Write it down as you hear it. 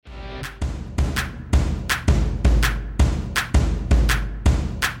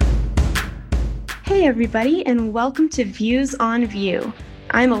Hey everybody, and welcome to Views on Vue.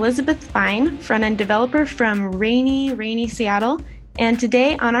 I'm Elizabeth Fine, front-end developer from rainy Seattle, and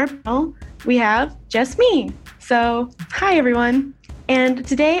today on our panel, we have just me. So, hi everyone. And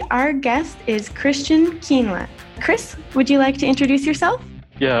today our guest is Christian Kienle. Chris, would you like to introduce yourself?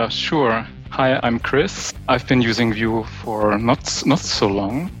 Yeah, sure. Hi, I'm Chris. I've been using Vue for not so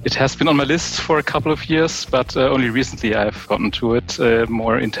long. It has been on my list for a couple of years, but only recently I've gotten to it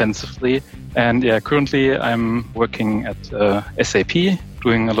more intensively. And yeah, currently I'm working at SAP,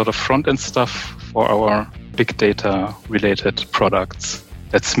 doing a lot of front-end stuff for our big data related products.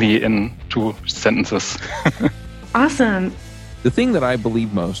 That's me in 2 sentences. Awesome. The thing that I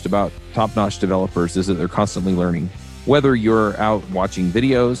believe most about top-notch developers is that they're constantly learning. Whether you're out watching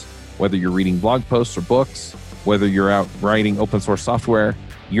videos, whether you're reading blog posts or books, whether you're out writing open source software,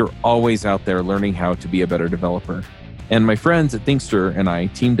 you're always out there learning how to be a better developer. And my friends at Thinkster and I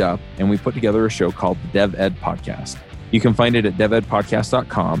teamed up and we put together a show called the Dev Ed Podcast. You can find it at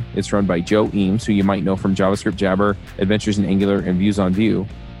devedpodcast.com. It's run by Joe Eames, who you might know from JavaScript Jabber, Adventures in Angular, and Views on Vue.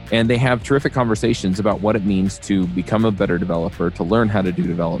 And they have terrific conversations about what it means to become a better developer, to learn how to do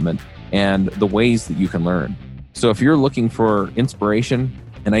development, and the ways that you can learn. So if you're looking for inspiration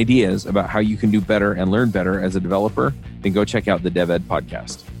and ideas about how you can do better and learn better as a developer, then go check out the Dev Ed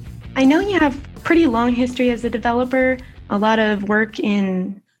Podcast. I know you have pretty long history as a developer, a lot of work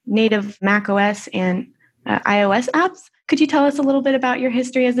in native macOS and iOS apps. Could you tell us a little bit about your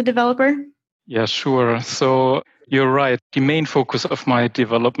history as a developer? Yeah, sure. So you're right. The main focus of my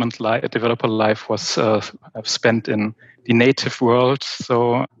developer life was I've spent in the native world.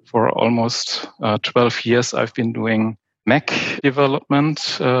 So for almost 12 years, I've been doing Mac development.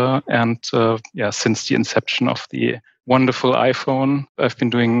 Since the inception of the wonderful iPhone, I've been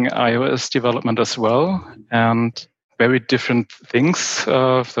doing iOS development as well. And very different things.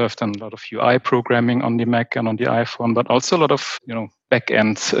 So I've done a lot of UI programming on the Mac and on the iPhone, but also a lot of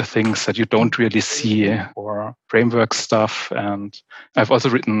back-end things that you don't really see, or framework stuff. And I've also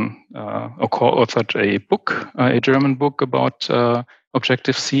written or co-authored a book, a German book about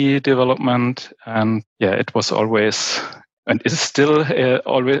Objective-C development. And yeah, it was always and is still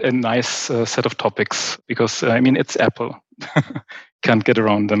always a nice set of topics because it's Apple. Can't get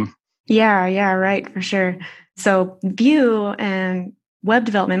around them. Yeah, right, for sure. So Vue and web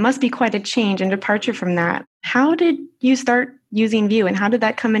development must be quite a change and departure from that. How did you start using Vue and how did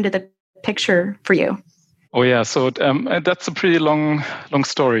that come into the picture for you? Oh, yeah. So that's a pretty long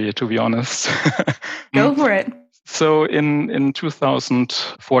story, to be honest. Go for it. So in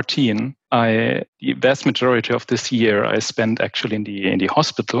 2014, the vast majority of this year I spent actually in the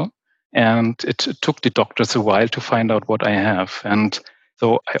hospital, and it took the doctors a while to find out what I have. And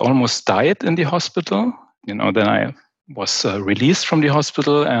so I almost died in the hospital. Then I was released from the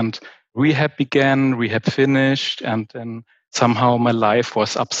hospital and rehab began, rehab finished, and then somehow my life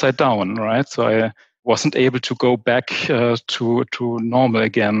was upside down, right? So I wasn't able to go back to normal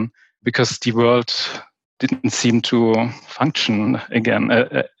again because the world didn't seem to function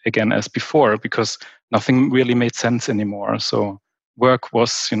again as before because nothing really made sense anymore. So work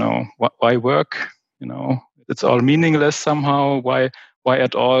was, why work? It's all meaningless somehow. Why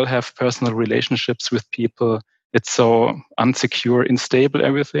at all have personal relationships with people? It's so unsecure, unstable,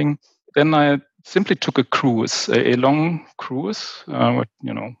 everything. Then I simply took a cruise, a long cruise,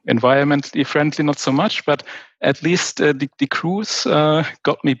 environmentally friendly, not so much, but at least the cruise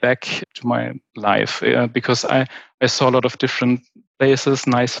got me back to my life because I saw a lot of different places,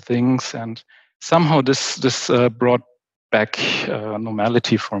 nice things, and somehow this brought back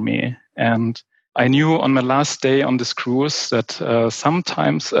normality for me. And I knew on my last day on this cruise that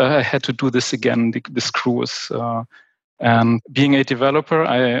sometimes I had to do this again, this cruise. And being a developer,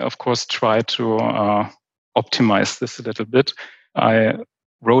 I, of course, try to optimize this a little bit. I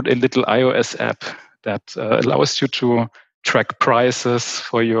wrote a little iOS app that allows you to track prices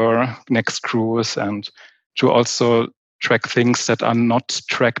for your next cruise and to also track things that are not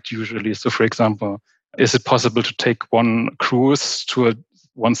tracked usually. So, for example, is it possible to take one cruise to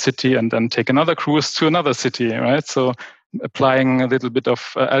one city and then take another cruise to another city, right? So applying a little bit of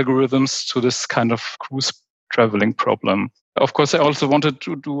algorithms to this kind of cruise traveling problem. Of course, I also wanted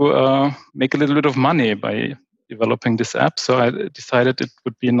to make a little bit of money by developing this app. So I decided it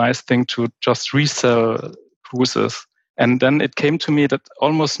would be a nice thing to just resell cruises. And then it came to me that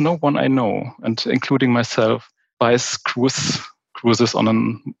almost no one I know, and including myself, buys cruises on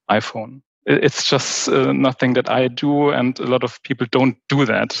an iPhone. It's just nothing that I do, and a lot of people don't do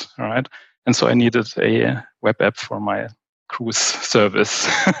that, right? And so I needed a web app for my cruise service.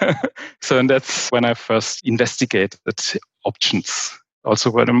 And that's when I first investigated options.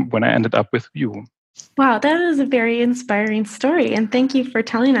 Also when I ended up with Vue. Wow, that is a very inspiring story. And thank you for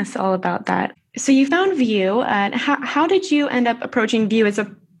telling us all about that. So you found Vue. How did you end up approaching Vue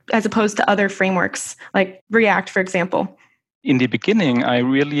as opposed to other frameworks like React, for example? In the beginning, I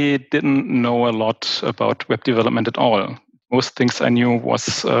really didn't know a lot about web development at all. Most things I knew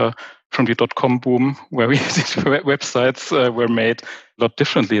was from the .com boom, where websites were made a lot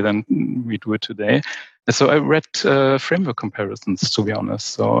differently than we do it today. And so I read framework comparisons, to be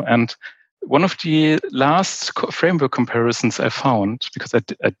honest. And one of the last framework comparisons I found, because I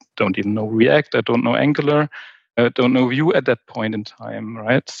don't even know React, I don't know Angular, I don't know Vue at that point in time,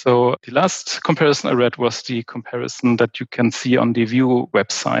 right? So the last comparison I read was the comparison that you can see on the Vue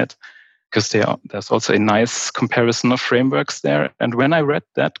website, because there's also a nice comparison of frameworks there. And when I read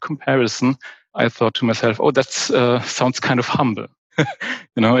that comparison, I thought to myself, oh, that sounds kind of humble.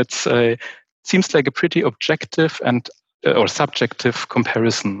 It seems like a pretty objective and or subjective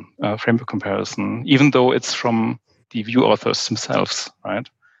comparison, framework comparison, even though it's from the Vue authors themselves, right?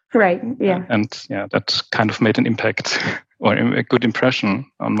 Right. Yeah. That kind of made an impact or a good impression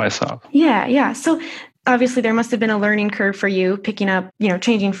on myself. Yeah. Yeah. So obviously there must have been a learning curve for you picking up,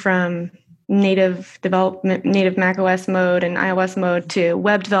 changing from native development, native macOS mode and iOS mode to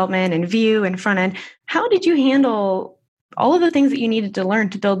web development and Vue and front end. How did you handle all of the things that you needed to learn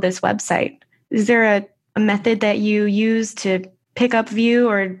to build this website? Is there a method that you use to pick up Vue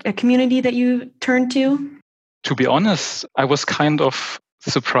or a community that you turn to? To be honest, I was kind of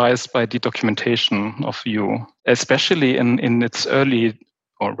surprised by the documentation of Vue, especially in its early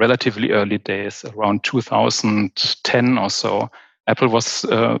or relatively early days, around 2010 or so. Apple was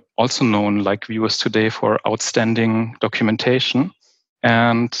also known, like Vue is today, for outstanding documentation.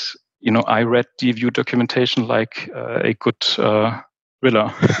 And, I read the Vue documentation like a good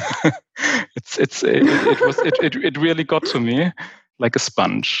thriller. It really got to me like a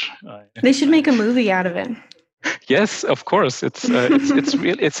sponge. They should make a movie out of it. Yes, of course. It's I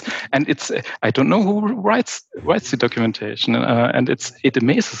don't know who writes the documentation, and it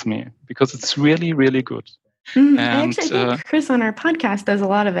amazes me because it's really, really good. And I think Chris on our podcast does a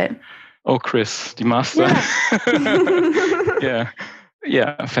lot of it. Oh, Chris, the master.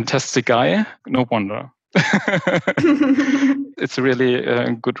 Yeah, fantastic guy. No wonder. It's a really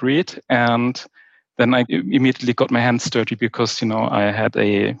good read, and then I immediately got my hands dirty because I had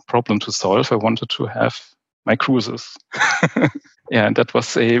a problem to solve. I wanted to have my cruises. And that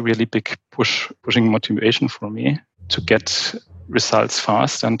was a really big pushing motivation for me to get results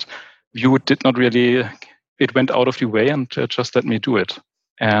fast. And Vue did not really, it went out of the way and just let me do it.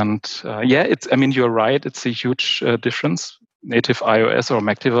 And you're right, it's a huge difference, native iOS or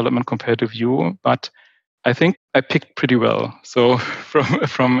Mac development compared to Vue, but I think I picked pretty well. So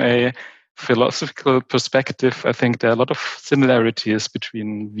from a philosophical perspective, I think there are a lot of similarities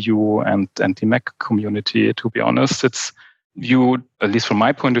between Vue and the Mac community, to be honest. It's Vue, at least from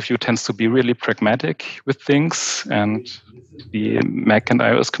my point of view, tends to be really pragmatic with things, and the Mac and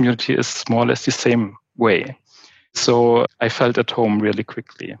iOS community is more or less the same way. So I felt at home really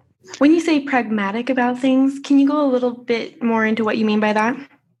quickly. When you say pragmatic about things, can you go a little bit more into what you mean by that?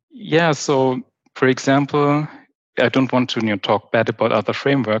 Yeah, so for example, I don't want to talk bad about other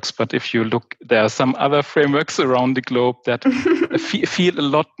frameworks, but if you look, there are some other frameworks around the globe that feel a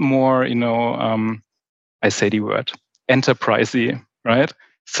lot more, I say the word, enterprisey, right?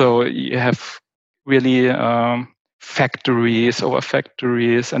 So you have really factories over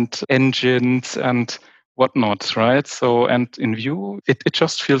factories and engines and whatnot, right? So, and in Vue, it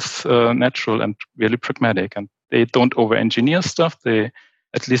just feels natural and really pragmatic, and they don't over-engineer stuff.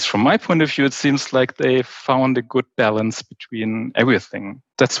 At least from my point of view, it seems like they found a good balance between everything.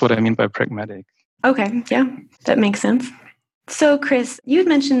 That's what I mean by pragmatic. Okay, yeah, that makes sense. So, Chris, you had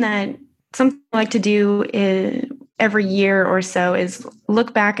mentioned that something I like to do every year or so is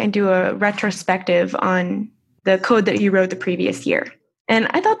look back and do a retrospective on the code that you wrote the previous year. And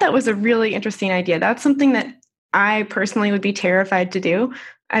I thought that was a really interesting idea. That's something that I personally would be terrified to do.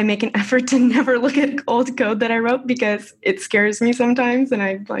 I make an effort to never look at old code that I wrote because it scares me sometimes. And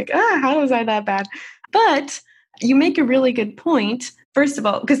I'm like, how was I that bad? But you make a really good point. First of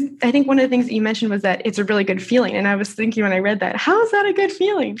all, because I think one of the things that you mentioned was that it's a really good feeling. And I was thinking when I read that, how is that a good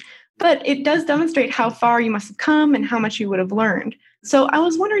feeling? But it does demonstrate how far you must have come and how much you would have learned. So I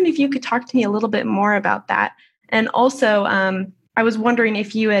was wondering if you could talk to me a little bit more about that. And also, I was wondering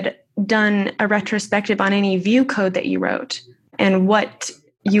if you had done a retrospective on any Vue code that you wrote and what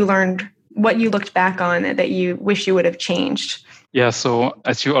you learned, what you looked back on that you wish you would have changed. Yeah, so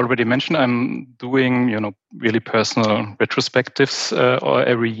as you already mentioned, I'm doing, really personal retrospectives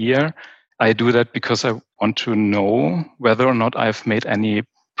every year. I do that because I want to know whether or not I've made any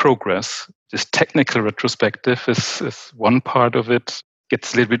progress this technical retrospective is one part of it.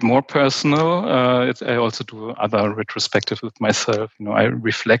 Gets a little bit more personal. I also do other retrospectives with myself. I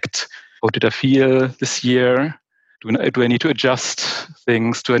reflect, how did I feel this year? Do I need to adjust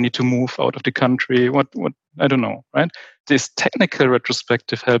things? Do I need to move out of the country? What I don't know, right? This technical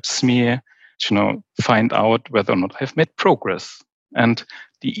retrospective helps me to find out whether or not I've made progress. And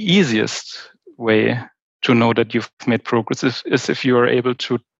the easiest way to know that you've made progress is if you are able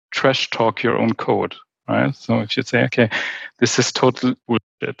to trash talk your own code. Right. So if you say, okay, this is total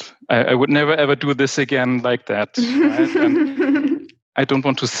bullshit. I would never ever do this again like that. Right? And I don't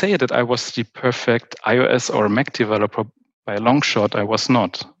want to say that I was the perfect iOS or Mac developer by a long shot. I was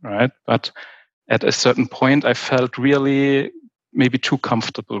not. Right. But at a certain point, I felt really maybe too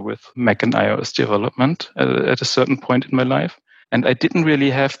comfortable with Mac and iOS development at a certain point in my life. And I didn't really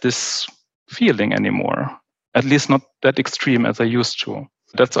have this feeling anymore, at least not that extreme as I used to.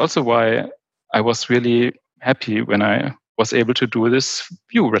 That's also why I was really happy when I was able to do this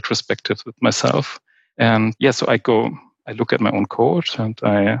Vue retrospective with myself. And so I look at my own code and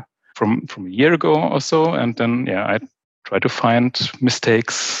from a year ago or so, and then I try to find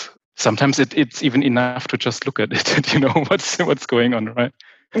mistakes. Sometimes it's even enough to just look at it, what's going on, right?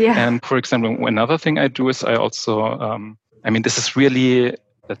 Yeah. And for example, another thing I do is I also, this is really,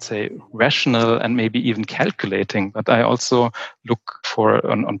 let's say, rational and maybe even calculating, but I also look for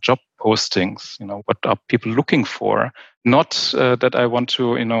on job postings, what are people looking for? Not that I want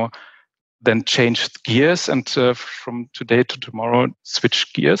to, then change gears and from today to tomorrow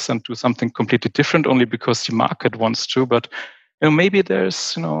switch gears and do something completely different only because the market wants to, but maybe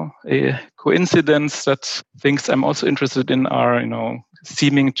there's a coincidence that things I'm also interested in are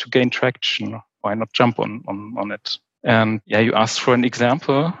seeming to gain traction. Why not jump on it? And you asked for an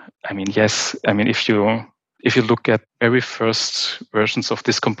example. Yes. If you look at very first versions of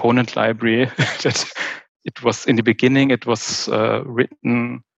this component library, that it was in the beginning, it was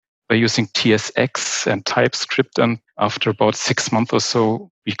written by using TSX and TypeScript. And after about 6 months or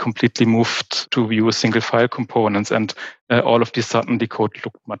so, we completely moved to Vue single file components. And all of a sudden, the code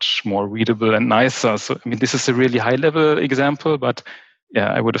looked much more readable and nicer. So, this is a really high level example, but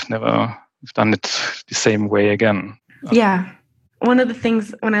I would have never done it the same way again. Yeah. One of the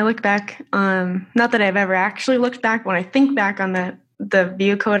things when I look back, not that I've ever actually looked back, when I think back on the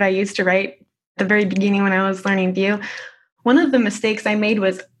Vue code I used to write at the very beginning when I was learning Vue, one of the mistakes I made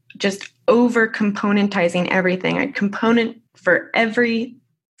was just over componentizing everything. I'd component for every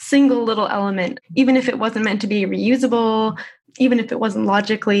single little element, even if it wasn't meant to be reusable, even if it wasn't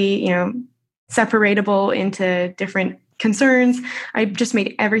logically, separatable into different concerns. I just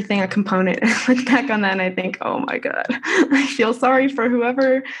made everything a component. I look back on that and I think, oh my God, I feel sorry for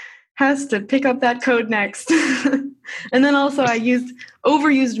whoever has to pick up that code next. And then also I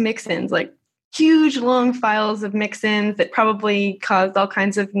overused mix-ins, like huge long files of mix-ins that probably caused all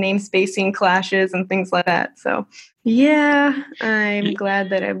kinds of namespacing clashes and things like that. So I'm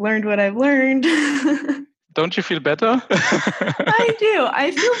glad that I've learned what I've learned. Don't you feel better? I do.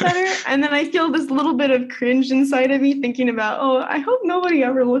 I feel better. And then I feel this little bit of cringe inside of me thinking about, I hope nobody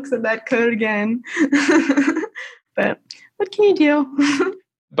ever looks at that code again. But what can you do?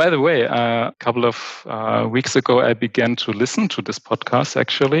 By the way, a couple of weeks ago, I began to listen to this podcast,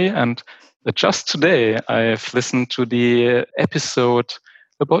 actually. And just today, I've listened to the episode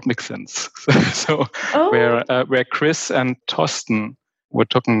about mix-ins. Where Chris and Torsten were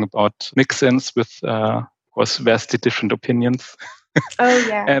talking about mix-ins with was vastly different opinions. Oh,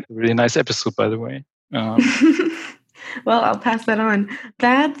 yeah. And a really nice episode, by the way. Well, I'll pass that on.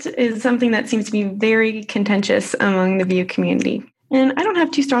 That is something that seems to be very contentious among the Vue community. And I don't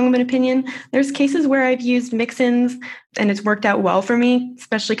have too strong of an opinion. There's cases where I've used mix-ins and it's worked out well for me,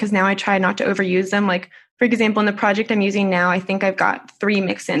 especially because now I try not to overuse them. Like, for example, in the project I'm using now, I think I've got 3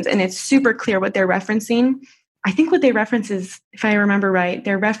 mix-ins and it's super clear what they're referencing. I think what they reference is, if I remember right,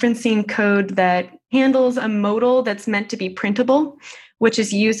 they're referencing code that handles a modal that's meant to be printable, which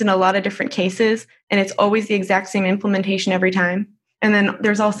is used in a lot of different cases. And it's always the exact same implementation every time. And then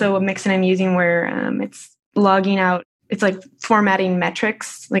there's also a mix-in I'm using where it's logging out. It's like formatting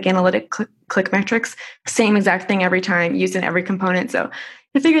metrics, like analytic click metrics, same exact thing every time, used in every component. So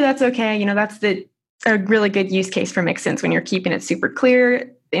I figure that's okay. That's a really good use case for mix-ins when you're keeping it super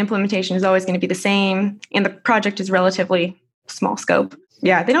clear. The implementation is always going to be the same, and the project is relatively small scope.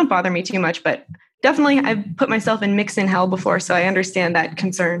 Yeah, they don't bother me too much, but definitely I've put myself in mix-in hell before, so I understand that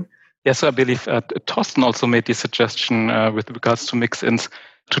concern. Yeah, so I believe Torsten also made the suggestion with regards to mix-ins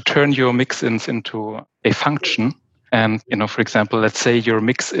to turn your mix-ins into a function. And, for example, let's say your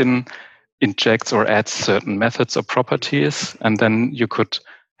mix-in injects or adds certain methods or properties, and then you could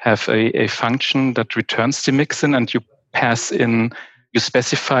have a function that returns the mixin, and you pass in, you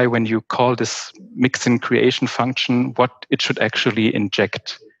specify when you call this mixin creation function what it should actually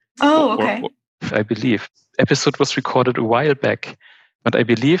inject. Oh, okay. I believe episode was recorded a while back, but I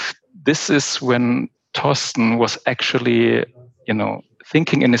believe this is when Thorsten was actually,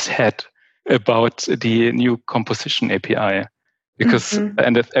 thinking in his head about the new composition API. Because,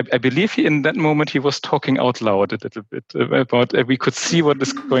 and I believe in that moment he was talking out loud a little bit about, we could see what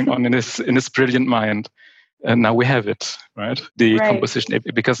is going on in his brilliant mind. And now we have it, right? The composition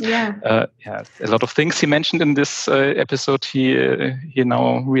API, because a lot of things he mentioned in this episode, he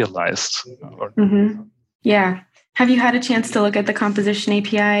now realized. Yeah. Have you had a chance to look at the composition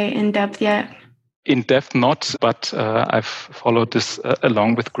API in depth yet? In depth, not, but I've followed this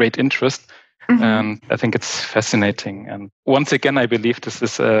along with great interest. And I think it's fascinating. And once again, I believe this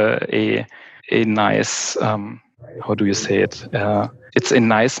is a nice, how do you say it? It's a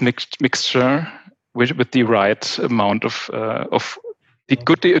nice mixture with the right amount of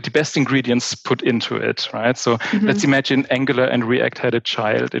the best ingredients put into it, right? So let's imagine Angular and React had a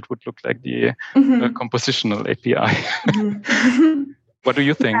child. It would look like the compositional API. What do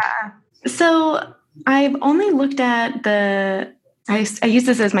you think? Yeah. So I've only looked at I used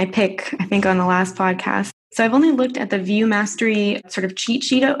this as my pick, I think, on the last podcast. So I've only looked at the Vue Mastery sort of cheat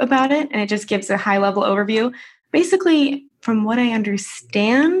sheet about it, and it just gives a high-level overview. Basically, from what I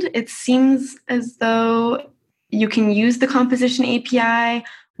understand, it seems as though you can use the composition API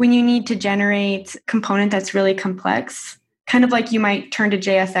when you need to generate a component that's really complex, kind of like you might turn to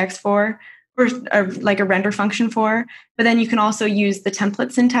JSX for, or like a render function for. But then you can also use the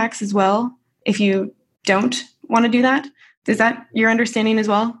template syntax as well if you don't want to do that. Is that your understanding as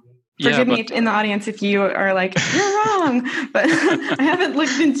well? Forgive me in the audience if you are like, you're wrong, but I haven't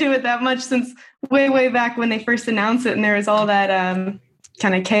looked into it that much since way back when they first announced it and there was all that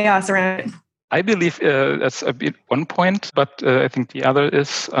kind of chaos around it. I believe that's a bit one point, but I think the other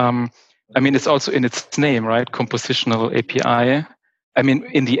is, it's also in its name, right? Compositional API. I mean,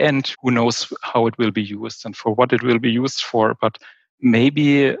 in the end, who knows how it will be used and for what it will be used for, but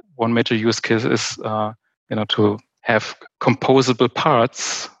maybe one major use case is, to have composable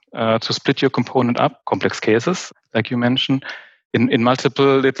parts to split your component up, complex cases, like you mentioned, in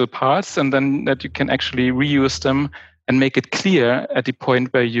multiple little parts, and then that you can actually reuse them and make it clear at the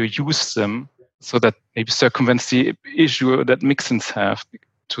point where you use them so that maybe circumvents the issue that mixins have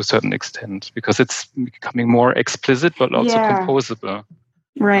to a certain extent, because it's becoming more explicit but also composable.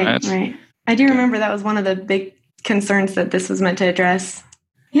 Right. I do remember that was one of the big concerns that this was meant to address.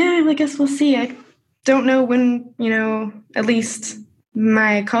 Yeah, I guess we'll see. I don't know when, at least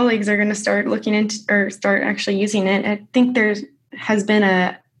my colleagues are going to start looking into or start actually using it. I think there has been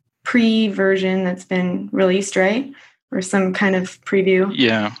a pre-version that's been released, right? Or some kind of preview.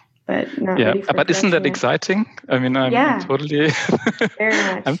 Yeah. But not ready for but isn't that yet. exciting? I mean, I'm totally very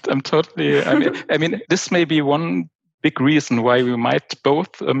much. I'm totally I mean this may be one big reason why we might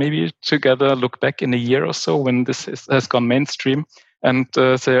both maybe together look back in a year or so when this has gone mainstream and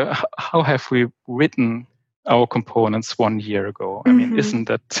say, how have we written our components 1 year ago? I mean, isn't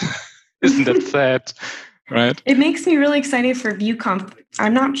that sad, right? It makes me really excited for VueConf.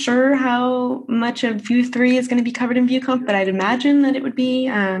 I'm not sure how much of Vue 3 is going to be covered in VueConf, but I'd imagine that it would be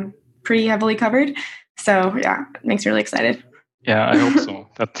pretty heavily covered. So yeah, it makes me really excited. Yeah, I hope so.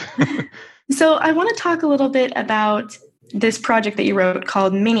 So I want to talk a little bit about this project that you wrote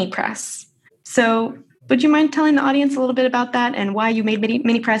called MiniPress. So would you mind telling the audience a little bit about that and why you made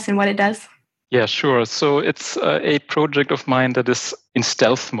MiniPress and what it does? Yeah, sure. So it's a project of mine that is in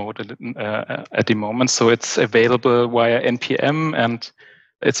stealth mode at the moment. So it's available via NPM, and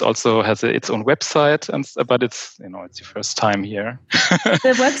it's also has its own website. But it's it's the first time here.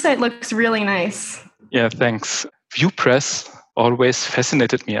 The website looks really nice. Yeah, thanks. VuePress always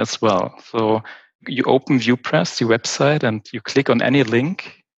fascinated me as well. So you open VuePress, the website, and you click on any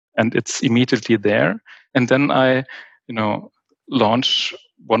link, and it's immediately there. And then I, launch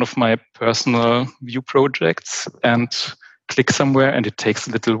one of my personal Vue projects and click somewhere, and it takes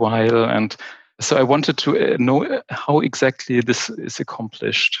a little while. And so I wanted to know how exactly this is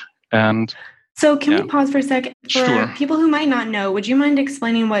accomplished. And so can we pause for a second? For sure. People who might not know, would you mind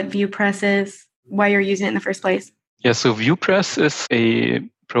explaining what VuePress is, why you're using it in the first place? Yeah, so VuePress is a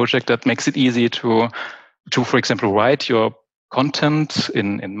project that makes it easy to for example, write your content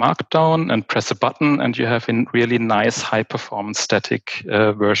in Markdown and press a button, and you have a really nice high-performance static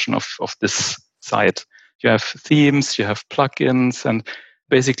version of this site. You have themes, you have plugins, and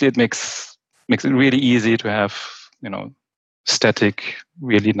basically it makes it really easy to have static,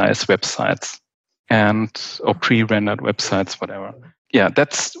 really nice websites or pre-rendered websites, whatever. yeah,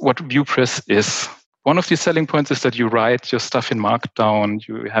 that's what ViewPress is. One of the selling points is that you write your stuff in Markdown.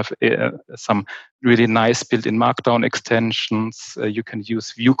 You have some really nice built-in Markdown extensions. You can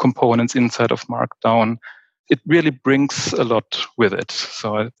use view components inside of Markdown. It really brings a lot with it.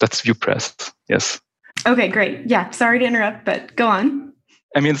 So that's ViewPress. Yes. Okay, great. Yeah, sorry to interrupt, but go on.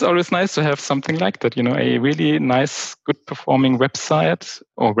 I mean, it's always nice to have something like that, a really nice, good performing website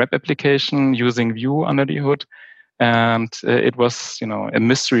or web application using Vue under the hood. And it was, a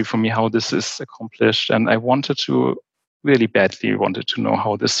mystery for me how this is accomplished. And I really badly wanted to know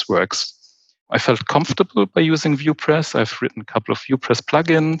how this works. I felt comfortable by using ViewPress. I've written a couple of ViewPress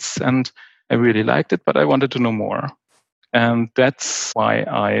plugins and I really liked it, but I wanted to know more. And that's why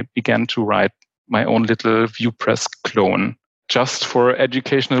I began to write my own little ViewPress clone. Just for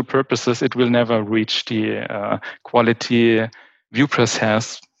educational purposes, it will never reach the quality ViewPress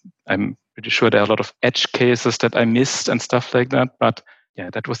has. I'm pretty sure there are a lot of edge cases that I missed and stuff like that. But yeah,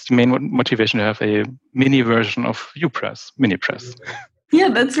 that was the main motivation to have a mini version of ViewPress, MiniPress. Yeah,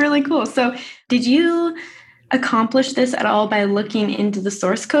 that's really cool. So did you accomplish this at all by looking into the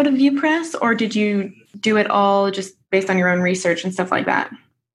source code of ViewPress, or did you do it all just based on your own research and stuff like that?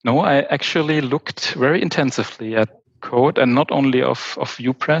 No, I actually looked very intensively at code, and not only of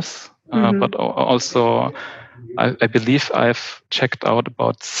ViewPress, but also I believe I've checked out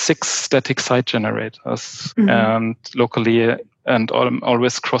about 6 static site generators and locally, and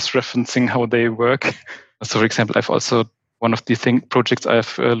always cross-referencing how they work. So, for example, I've also, one of the projects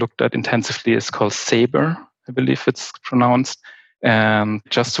I've looked at intensively is called Saber, I believe it's pronounced. And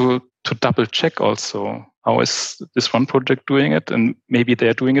just to double check also, how is this one project doing it? And maybe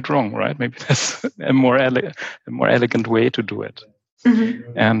they're doing it wrong, right? Maybe there's a more elegant way to do it.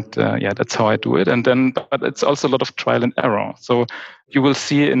 And that's how I do it. And then, but it's also a lot of trial and error. So you will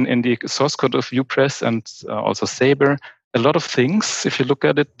see in the source code of ViewPress and also Saber, a lot of things, if you look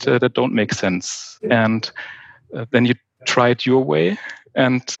at it, that don't make sense. And then you try it your way,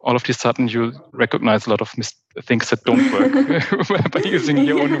 and all of a sudden you recognize a lot of things that don't work by using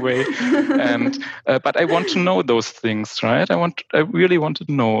your own way. And but I want to know those things, right? I really want to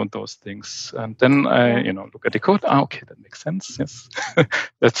know those things, and then I look at the code. Okay, that makes sense. Yes,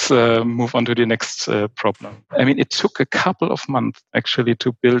 let's move on to the next problem. I mean, it took a couple of months actually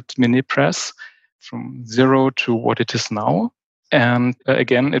to build MiniPress from zero to what it is now, and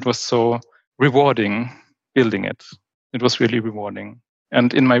again, it was so rewarding building it. It was really rewarding.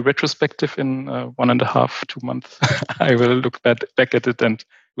 And in my retrospective, in 1.5, 2 months, I will look back at it and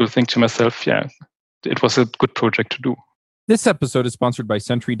will think to myself, yeah, it was a good project to do. This episode is sponsored by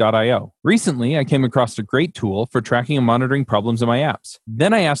Sentry.io. Recently, I came across a great tool for tracking and monitoring problems in my apps.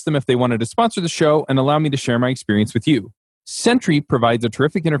 Then I asked them if they wanted to sponsor the show and allow me to share my experience with you. Sentry provides a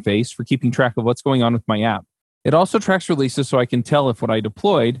terrific interface for keeping track of what's going on with my app. It also tracks releases so I can tell if what I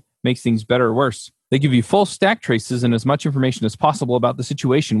deployed makes things better or worse. They give you full stack traces and as much information as possible about the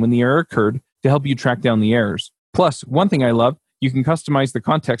situation when the error occurred to help you track down the errors. Plus, one thing I love, you can customize the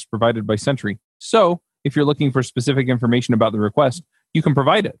context provided by Sentry. So, if you're looking for specific information about the request, you can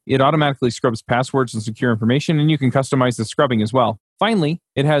provide it. It automatically scrubs passwords and secure information, and you can customize the scrubbing as well. Finally,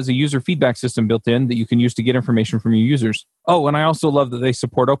 it has a user feedback system built in that you can use to get information from your users. Oh, and I also love that they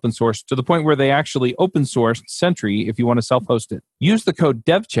support open source to the point where they actually open source Sentry if you want to self-host it. Use the code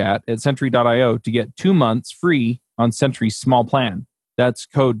devchat at Sentry.io to get 2 months free on Sentry's small plan. That's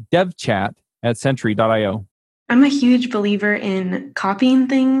code devchat at Sentry.io. I'm a huge believer in copying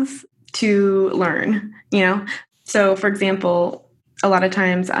things to learn, So, for example, a lot of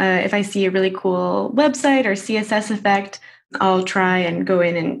times if I see a really cool website or CSS effect, I'll try and go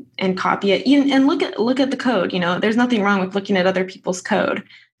in and copy it and look at the code. There's nothing wrong with looking at other people's code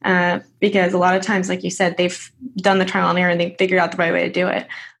because a lot of times, like you said, they've done the trial and error and they figured out the right way to do it.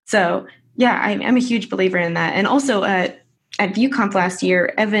 So yeah, I'm a huge believer in that. And also at ViewConf last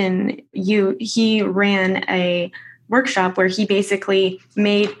year, Evan, he ran a workshop where he basically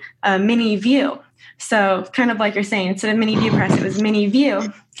made a mini Vue. So kind of like you're saying, instead of mini ViewPress, it was mini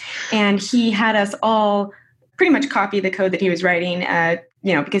Vue, and he had us all pretty much copy the code that he was writing,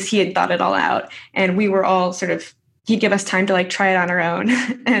 because he had thought it all out. And we were all he'd give us time to try it on our own.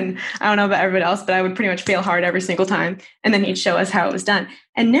 And I don't know about everybody else, but I would pretty much fail hard every single time. And then he'd show us how it was done.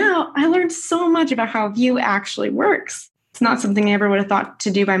 And now I learned so much about how Vue actually works. It's not something I ever would have thought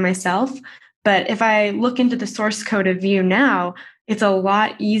to do by myself. But if I look into the source code of Vue now, it's a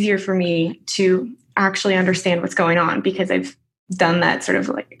lot easier for me to actually understand what's going on because I've done that sort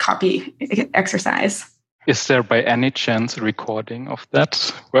of copy exercise. Is there by any chance a recording of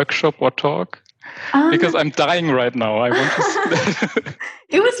that workshop or talk? Because I'm dying right now. I want to.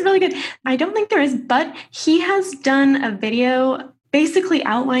 It was really good. I don't think there is, but he has done a video basically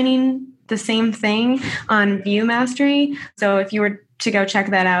outlining the same thing on View Mastery. So if you were to go check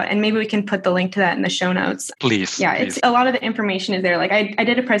that out, and maybe we can put the link to that in the show notes. Please. Yeah, please. It's a lot of the information is there. Like I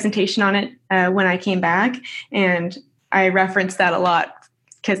did a presentation on it when I came back, and I referenced that a lot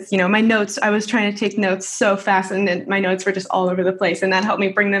because, my notes, I was trying to take notes so fast and my notes were just all over the place, and that helped me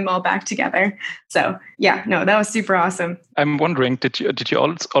bring them all back together. So yeah, no, that was super awesome. I'm wondering, did you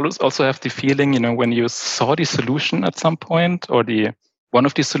also have the feeling, when you saw the solution at some point, or one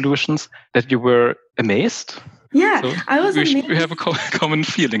of the solutions, that you were amazed? Yeah, so I was amazed. We have a common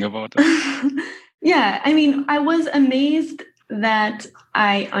feeling about it. Yeah, I was amazed that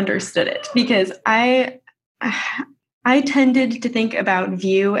I understood it, because I tended to think about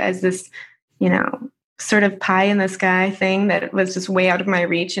Vue as this, sort of pie in the sky thing that was just way out of my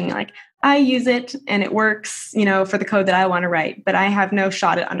reach. And like, I use it and it works, for the code that I want to write, but I have no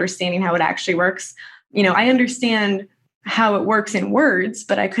shot at understanding how it actually works. I understand how it works in words,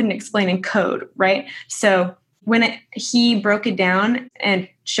 but I couldn't explain in code, right? So when he broke it down and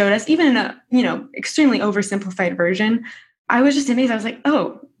showed us, even in a, extremely oversimplified version, I was just amazed. I was like,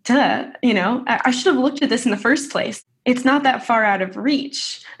 oh, duh, I should have looked at this in the first place. It's not that far out of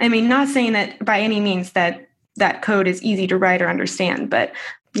reach. I mean, not saying that by any means that code is easy to write or understand, but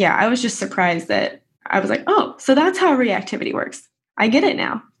yeah, I was just surprised that I was like, oh, so that's how reactivity works. I get it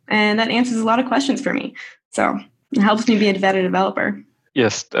now. And that answers a lot of questions for me. So it helps me be a better developer.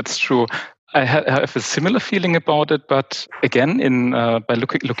 Yes, that's true. I have a similar feeling about it, but again, by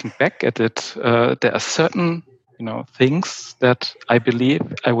looking back at it, there are certain things that I believe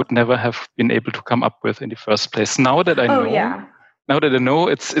I would never have been able to come up with in the first place. Now that I know,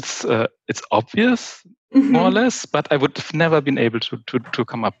 it's obvious, more or less, but I would have never been able to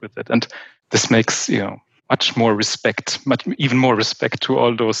come up with it. And this makes even more respect to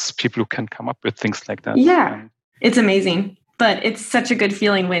all those people who can come up with things like that. Yeah, it's amazing. But it's such a good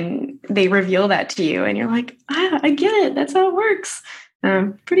feeling when they reveal that to you and you're like, I get it. That's how it works.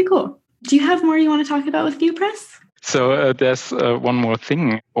 Pretty cool. Do you have more you want to talk about with VuePress? So there's one more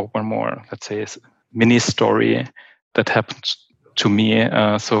thing, or one more, let's say, mini story that happened to me.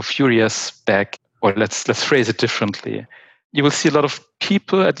 So a few years back, or let's phrase it differently. You will see a lot of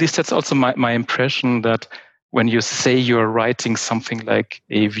people, at least that's also my impression, that when you say you're writing something like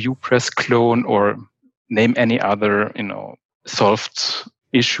a VuePress clone or name any other, solved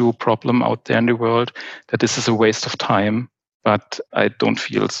issue, problem out there in the world, that this is a waste of time. But I don't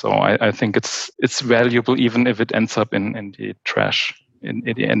feel so. I think it's valuable, even if it ends up in the trash in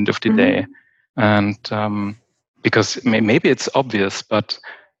the end of the day. And because maybe it's obvious, but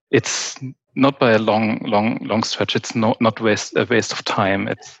it's not by a long stretch. It's not a waste of time.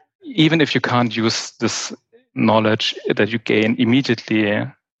 It's even if you can't use this knowledge that you gain immediately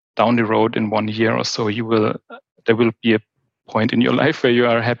down the road in 1 year or so, there will be a point in your life where you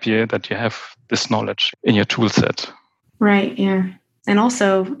are happy that you have this knowledge in your tool set. Right, yeah. And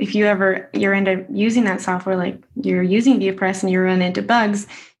also, if you're into using that software, like you're using VuePress and you run into bugs,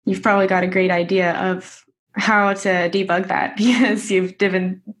 you've probably got a great idea of how to debug that because you've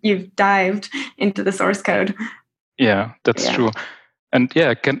dived into the source code. Yeah, that's true. And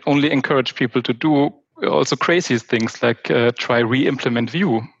I can only encourage people to do also crazy things like try re-implement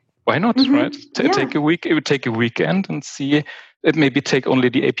Vue. Why not, right? Take a week. It would take a weekend and see. It maybe take only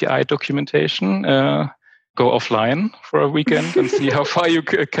the API documentation. Go offline for a weekend and see how far you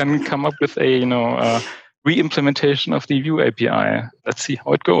can come up with a re-implementation of the Vue API. Let's see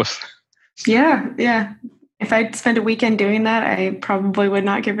how it goes. Yeah. If I'd spent a weekend doing that, I probably would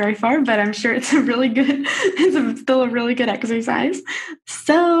not get very far, but I'm sure it's still a really good exercise.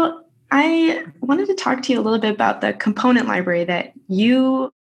 So I wanted to talk to you a little bit about the component library that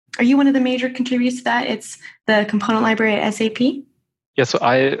are you one of the major contributors to that? It's the component library at SAP? Yeah, so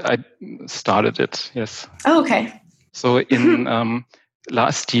I started it, yes. Oh, okay. So in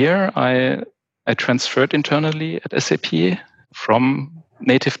last year, I transferred internally at SAP from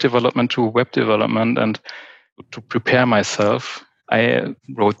native development to web development, and to prepare myself, I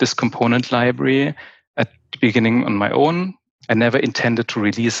wrote this component library at the beginning on my own. I never intended to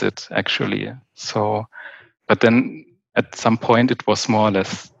release it, actually. So, but then at some point, it was more or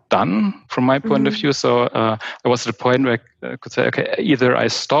less done from my point of view. So I was at a point where I could say, okay, either I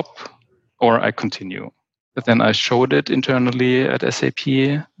stop or I continue. But then I showed it internally at SAP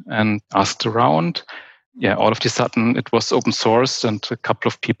and asked around. Yeah, all of a sudden it was open source and a couple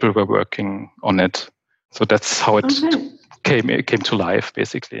of people were working on it. So that's how it came to life,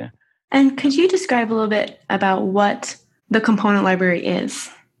 basically. And could you describe a little bit about what the component library is?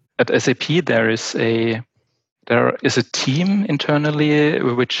 At SAP, there is a There is a team internally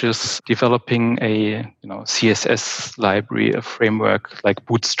which is developing a CSS library, a framework like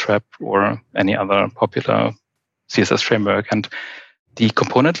Bootstrap or any other popular CSS framework. And the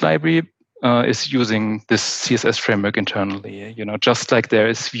component library is using this CSS framework internally. Just like there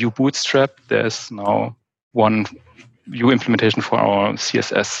is Vue Bootstrap, there's now one Vue implementation for our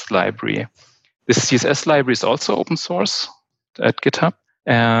CSS library. This CSS library is also open source at GitHub.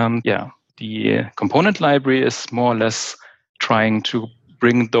 And the component library is more or less trying to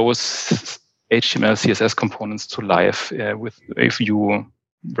bring those HTML, CSS components to life with a Vue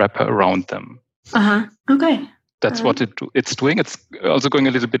wrapper around them. Okay. That's what it's doing. It's also doing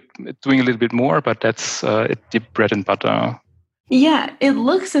a little bit more, but that's the bread and butter. Yeah, it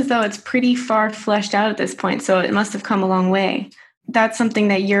looks as though it's pretty far fleshed out at this point, so it must have come a long way. That's something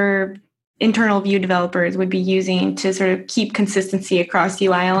that your internal Vue developers would be using to sort of keep consistency across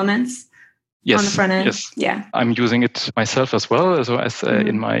UI elements. Yes, on the front end. Yes. Yeah. I'm using it myself as well. As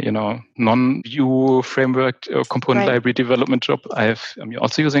in my non-Vue framework or component library development job, I'm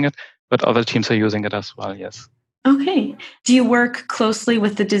also using it, but other teams are using it as well. Yes. Okay. Do you work closely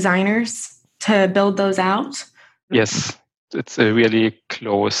with the designers to build those out? Yes, it's a really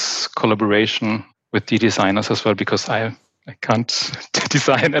close collaboration with the designers as well, because I can't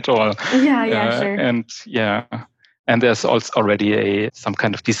design at all. Yeah, sure. And there's also already some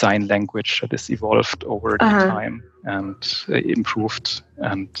kind of design language that is evolved over the time and improved,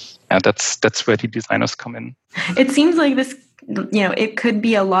 and that's where the designers come in. It seems like this, it could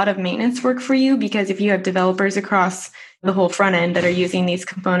be a lot of maintenance work for you, because if you have developers across the whole front end that are using these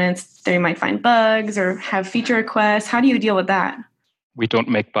components, they might find bugs or have feature requests. How do you deal with that? We don't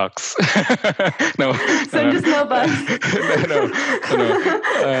make bugs. No. Just no bugs. No.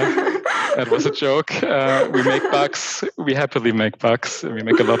 That was a joke. We make bugs. We happily make bugs. We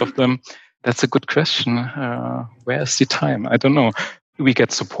make a lot of them. That's a good question. Where's the time? I don't know. We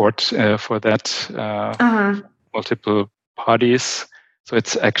get support for that. Multiple parties. So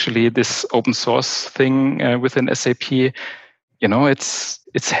it's actually this open source thing within SAP.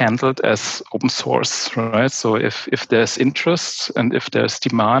 It's handled as open source, right? So if there's interest and if there's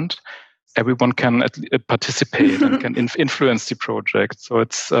demand, everyone can participate and can influence the project. So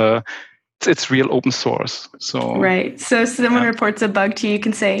it's real open source. So right. So someone reports a bug to you, you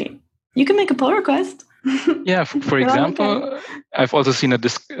can say, you can make a pull request. Yeah. For example, I've also seen that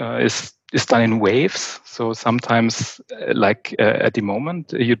this is done in waves. So sometimes, at the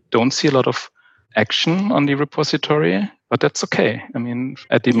moment, you don't see a lot of action on the repository, but that's okay. I mean,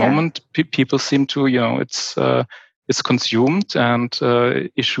 at the moment, people seem to, it's consumed and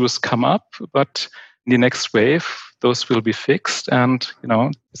issues come up, but in the next wave, those will be fixed, and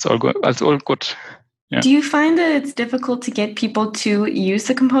it's all good. It's all good. Yeah. Do you find that it's difficult to get people to use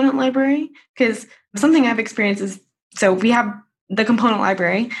the component library? Because something I've experienced is, so we have the component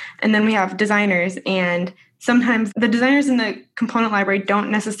library, and then we have designers, and sometimes the designers in the component library don't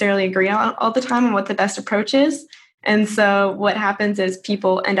necessarily agree all the time on what the best approach is. And so what happens is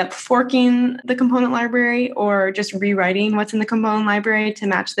people end up forking the component library or just rewriting what's in the component library to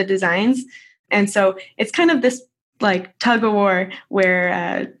match the designs. And so it's kind of this like tug of war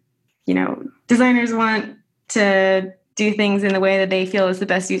where, designers want to do things in the way that they feel is the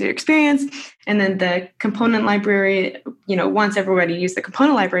best user experience. And then the component library, wants everybody to use the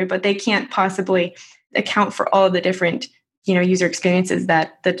component library, but they can't possibly account for all of the different, user experiences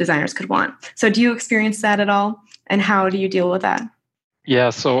that the designers could want. So do you experience that at all? And how do you deal with that? Yeah,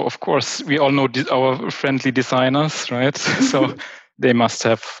 so of course, we all know our friendly designers, right? So they must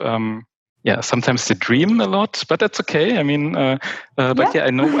have, sometimes they dream a lot, but that's okay. I mean, I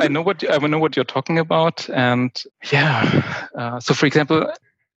know what you're talking about. And so for example,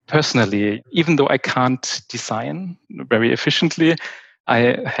 personally, even though I can't design very efficiently,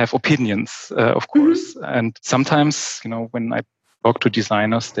 I have opinions, of course. And sometimes, when I talk to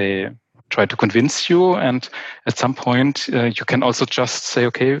designers, they try to convince you. And at some point, you can also just say,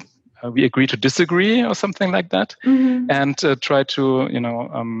 okay, we agree to disagree or something like that. And try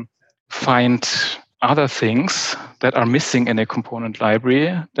to, find other things that are missing in a component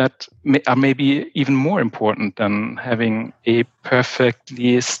library that are maybe even more important than having a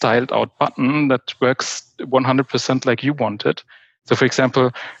perfectly styled out button that works 100% like you want it. So, for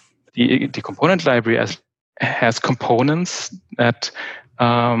example, the component library has components that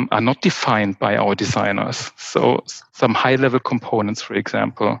are not defined by our designers. So some high-level components, for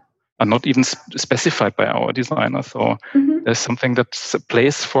example, are not even specified by our designers. So there's something that's a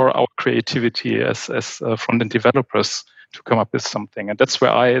place for our creativity as front-end developers to come up with something. And that's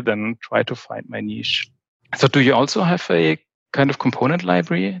where I then try to find my niche. So do you also have a kind of component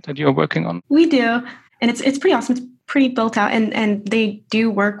library that you're working on? We do. And it's pretty awesome. It's pretty built out, and they do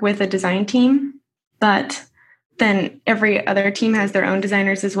work with a design team, but then every other team has their own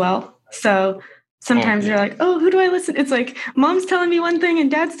designers as well. So sometimes you're like, oh, who do I listen? It's like mom's telling me one thing and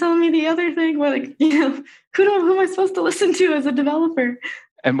dad's telling me the other thing. We're like, who am I supposed to listen to as a developer?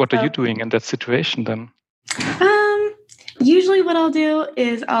 And what are you doing in that situation then? Usually what I'll do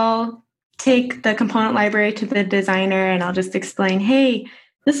is I'll take the component library to the designer and I'll just explain, hey,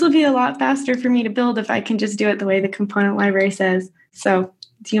 this will be a lot faster for me to build if I can just do it the way the component library says. So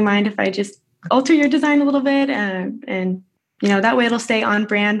do you mind if I just alter your design a little bit? And that way it'll stay on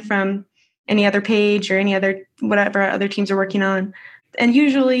brand from any other page or any other, whatever other teams are working on. And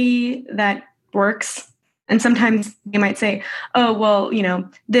usually that works. And sometimes you might say, oh, well,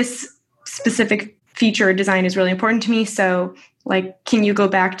 this specific feature or design is really important to me. So can you go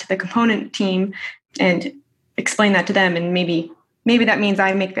back to the component team and explain that to them? And maybe that means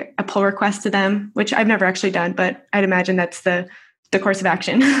I make a pull request to them, which I've never actually done, but I'd imagine that's the course of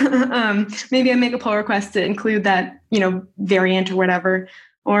action. Maybe I make a pull request to include that, variant or whatever.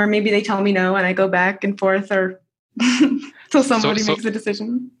 Or maybe they tell me no and I go back and forth or till somebody makes a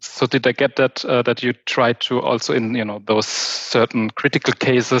decision. So did I get that you try to also in, those certain critical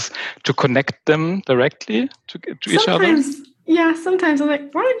cases to connect them directly to each other? Yeah, sometimes I'm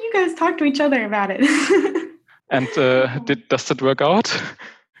like, why don't you guys talk to each other about it? And does it work out?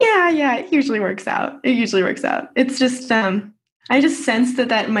 Yeah, it usually works out. It's just, I just sense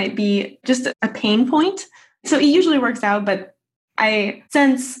that might be just a pain point. So it usually works out, but I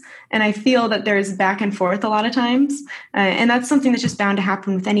sense and I feel that there's back and forth a lot of times. And that's something that's just bound to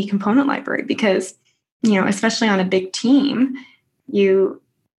happen with any component library because, especially on a big team, you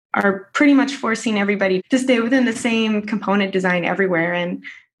are pretty much forcing everybody to stay within the same component design everywhere. And,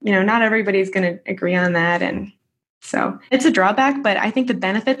 not everybody's going to agree on that. And so it's a drawback, but I think the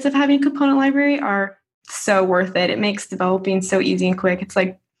benefits of having a component library are so worth it. It makes developing so easy and quick. It's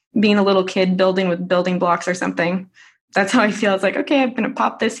like being a little kid building with building blocks or something. That's how I feel. It's like, okay, I'm going to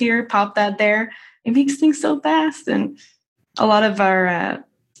pop this here, pop that there. It makes things so fast. And a lot of our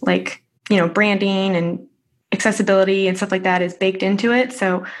branding and accessibility and stuff like that is baked into it.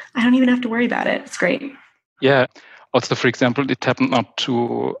 So I don't even have to worry about it. It's great. Yeah. Also, for example, it happened not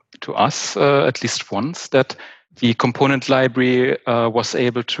to us at least once that the component library was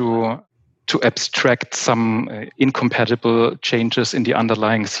able to abstract some incompatible changes in the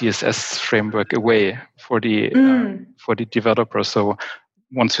underlying CSS framework away for the developer. So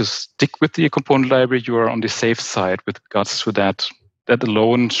once you stick with the component library, you are on the safe side with regards to that. That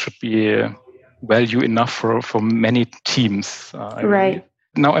alone should be value enough for many teams. Right.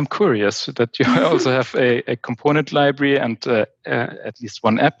 Now I'm curious that you also have a component library and at least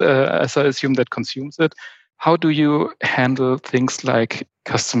one app, as I assume, that consumes it. How do you handle things like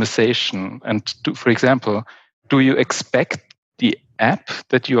customization? And for example, do you expect the app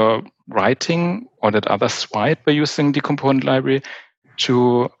that you are writing or that others write by using the component library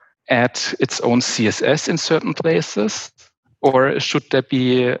to add its own CSS in certain places? Or should there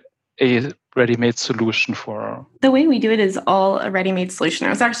be a ready-made solution for? The way we do it is all a ready-made solution. I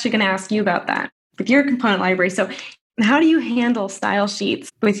was actually going to ask you about that with your component library. So how do you handle style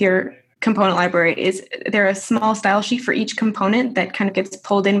sheets with your component library? Is there a small style sheet for each component that kind of gets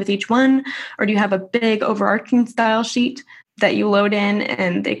pulled in with each one? Or do you have a big overarching style sheet that you load in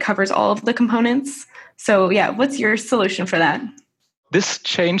and it covers all of the components? So yeah, what's your solution for that? This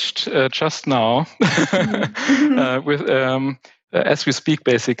changed just now with as we speak,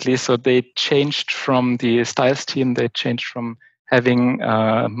 basically. So they changed from the styles team, they changed from having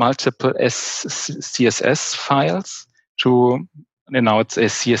multiple CSS files to now it's a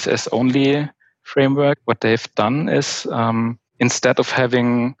CSS only framework. What they've done is instead of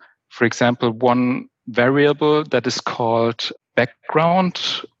having, for example, one variable that is called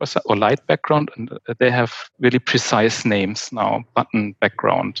background or light background, and they have really precise names now, button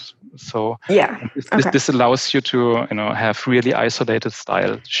background. So this allows you to have really isolated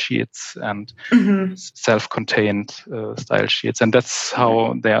style sheets and self-contained style sheets, and that's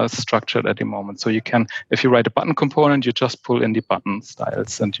how they are structured at the moment. So you can, if you write a button component, you just pull in the button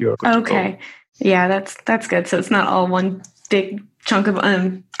styles, and you're good to go. Yeah, that's good. So it's not all one big chunk of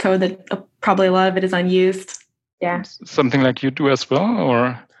code that probably a lot of it is unused. Yeah. Something like you do as well,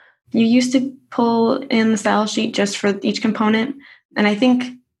 or? You used to pull in the style sheet just for each component. And I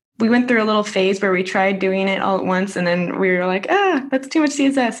think we went through a little phase where we tried doing it all at once. And then we were like, that's too much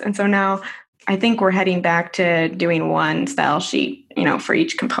CSS. And so now I think we're heading back to doing one style sheet, for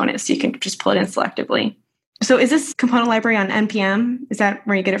each component. So you can just pull it in selectively. So is this component library on NPM? Is that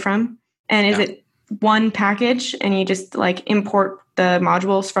where you get it from? And is it one package and you just import the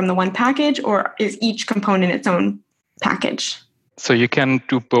modules from the one package, or is each component its own package? So you can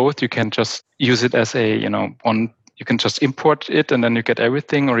do both. You can just use it as a, one, you can just import it and then you get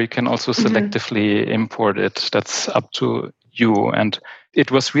everything, or you can also selectively import it. That's up to you. And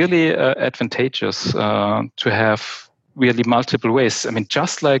it was really advantageous to have really multiple ways. I mean,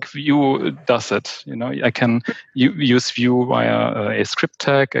 just like Vue does it, I can use Vue via a script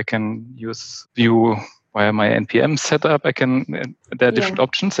tag. I can use Vue via my NPM setup. There are different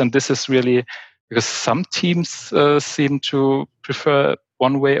options. And this is really because some teams seem to prefer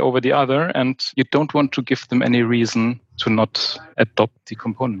one way over the other, and you don't want to give them any reason to not adopt the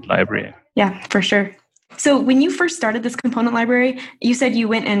component library. Yeah, for sure. So when you first started this component library, you said you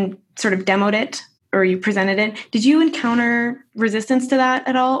went and sort of demoed it, or you presented it. Did you encounter resistance to that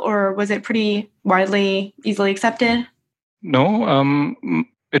at all, or was it pretty widely, easily accepted? No,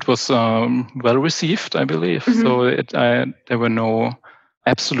 it was well received, I believe. So there were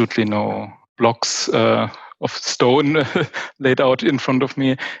absolutely no blocks of stone laid out in front of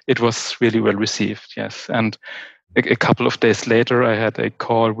me. It was really well received, yes. And a couple of days later, I had a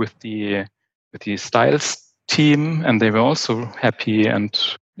call with the styles team, and they were also happy. And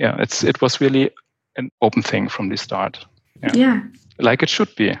it was really an open thing from the start. Yeah. Like it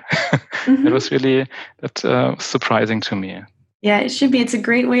should be. It was really surprising to me. Yeah, it should be. It's a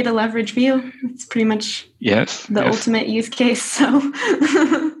great way to leverage Vue. It's pretty much the ultimate use case. So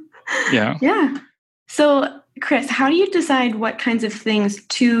yeah. So Chris, how do you decide what kinds of things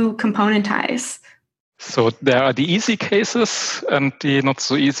to componentize? So there are the easy cases and the not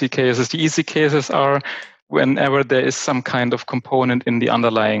so easy cases. The easy cases are whenever there is some kind of component in the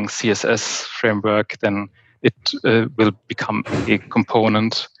underlying CSS framework, then it will become a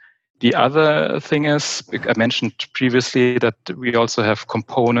component. The other thing is, I mentioned previously that we also have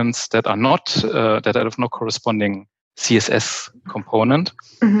components that are not, that have no corresponding CSS component.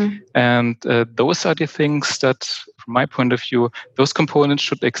 And those are the things that, from my point of view, those components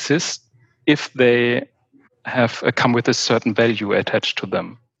should exist if they have come with a certain value attached to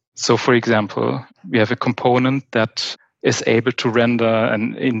them. So, for example, we have a component that is able to render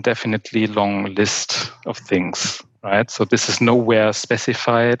an indefinitely long list of things, right? So this is nowhere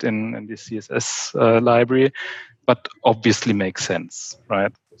specified in the CSS library, but obviously makes sense,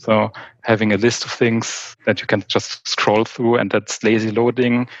 right? So having a list of things that you can just scroll through and that's lazy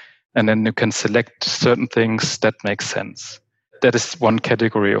loading, and then you can select certain things, that makes sense. That is one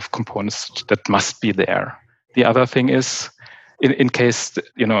category of components that must be there. The other thing is, in case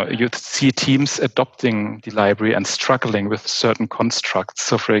you see teams adopting the library and struggling with certain constructs.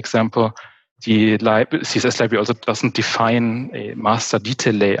 So, for example, the CSS library also doesn't define a master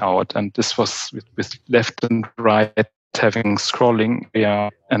detail layout, and this was with left and right having scrolling,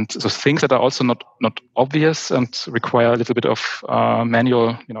 and so things that are also not obvious and require a little bit of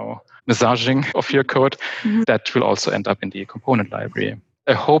manual, massaging of your code, that will also end up in the component library.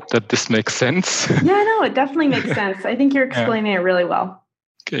 I hope that this makes sense. Yeah, no, it definitely makes sense. I think you're explaining it really well.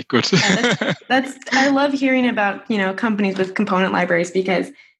 Okay, good. I love hearing about, companies with component libraries,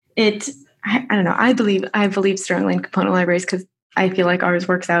 because I don't know, I believe strongly in component libraries because I feel like ours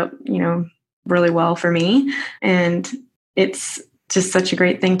works out, really well for me. And it's just such a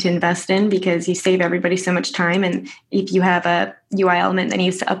great thing to invest in because you save everybody so much time. And if you have a UI element that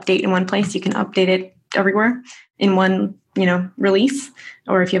needs to update in one place, you can update it everywhere in one, release.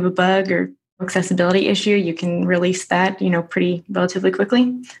 Or if you have a bug or accessibility issue, you can release that, pretty relatively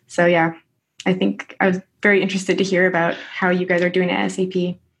quickly. So yeah, I think I was very interested to hear about how you guys are doing it at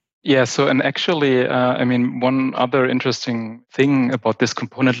SAP. Yeah, so and actually, one other interesting thing about this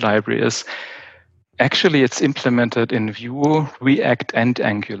component library is actually it's implemented in Vue, React, and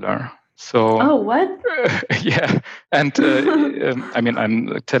Angular. So, what? Yeah, and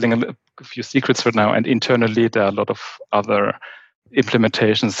I'm telling a few secrets right now, and internally there are a lot of other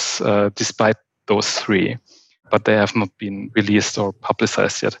implementations despite those three, but they have not been released or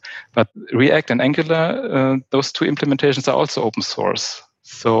publicized yet. But React and Angular, those two implementations are also open source.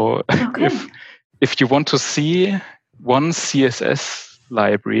 So if you want to see one CSS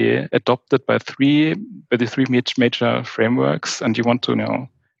library adopted by the three major frameworks, and you want to know,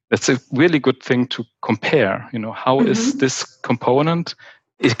 that's a really good thing to compare. How is this component,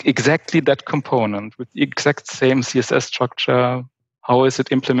 exactly that component with the exact same CSS structure, how is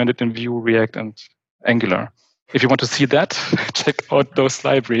it implemented in Vue, React, and Angular? If you want to see that, check out those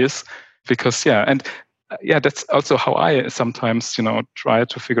libraries, because that's also how I sometimes, try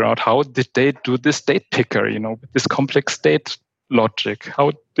to figure out how did they do this date picker, with this complex date logic.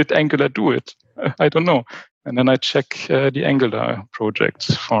 How did Angular do it? I don't know. And then I check the Angular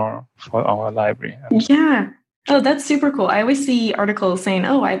project for our library. Yeah. Oh, that's super cool. I always see articles saying,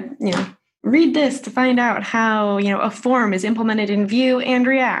 read this to find out how, a form is implemented in Vue and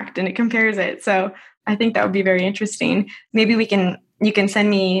React, and it compares it. So I think that would be very interesting. Maybe you can send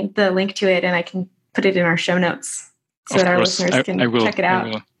me the link to it and I can put it in our show notes so that our listeners can check it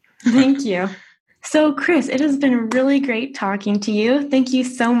out. Thank you. So Chris, it has been really great talking to you. Thank you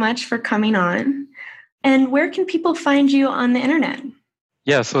so much for coming on. And where can people find you on the internet?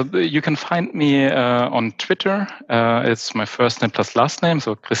 Yeah, so you can find me on Twitter. It's my first name plus last name,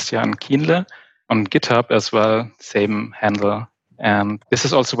 so Christian Kienle. On GitHub as well, same handle. And this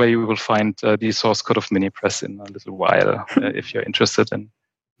is also where you will find the source code of MiniPress in a little while, if you're interested in.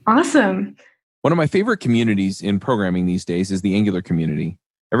 Awesome. One of my favorite communities in programming these days is the Angular community.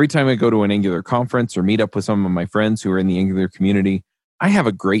 Every time I go to an Angular conference or meet up with some of my friends who are in the Angular community, I have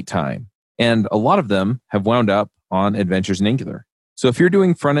a great time. And a lot of them have wound up on Adventures in Angular. So if you're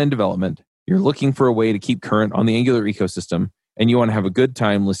doing front-end development, you're looking for a way to keep current on the Angular ecosystem, and you want to have a good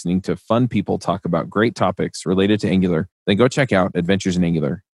time listening to fun people talk about great topics related to Angular, then go check out Adventures in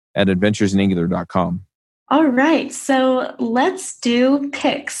Angular at adventuresinangular.com. All right, so let's do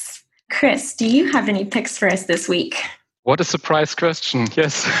picks. Chris, do you have any picks for us this week? What a surprise question.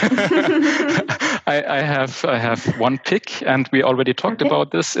 Yes. I have one pick, and we already talked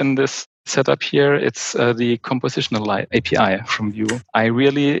about this in this setup here. It's the compositional API from Vue. I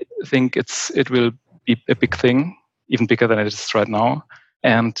really think it will be a big thing, even bigger than it is right now.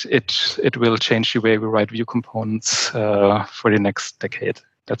 And it will change the way we write Vue components for the next decade.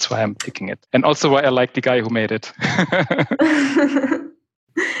 That's why I'm picking it. And also why I like the guy who made it.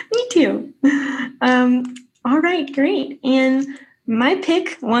 Me too. All right, great. And my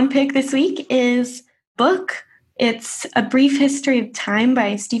one pick this week is book. It's A Brief History of Time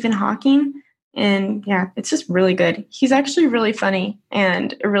by Stephen Hawking. And yeah, it's just really good. He's actually really funny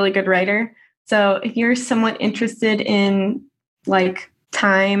and a really good writer. So if you're somewhat interested in like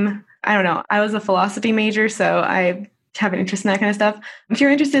time, I don't know. I was a philosophy major, so I have an interest in that kind of stuff. If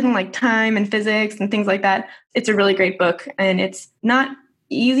you're interested in like time and physics and things like that, it's a really great book. And it's not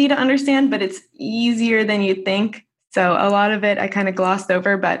easy to understand, but it's easier than you'd think. So a lot of it I kind of glossed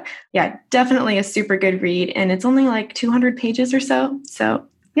over, but yeah, definitely a super good read. And it's only like 200 pages or so. So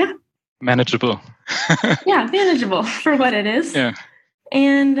yeah. Manageable. Yeah, manageable for what it is. Yeah.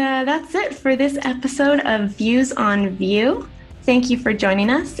 And that's it for this episode of Views on Vue. Thank you for joining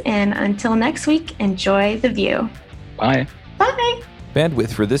us. And until next week, enjoy the Vue. Bye. Bye.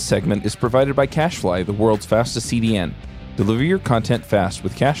 Bandwidth for this segment is provided by CacheFly, the world's fastest CDN. Deliver your content fast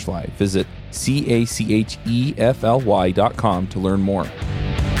with CacheFly. Visit CacheFly.com to learn more.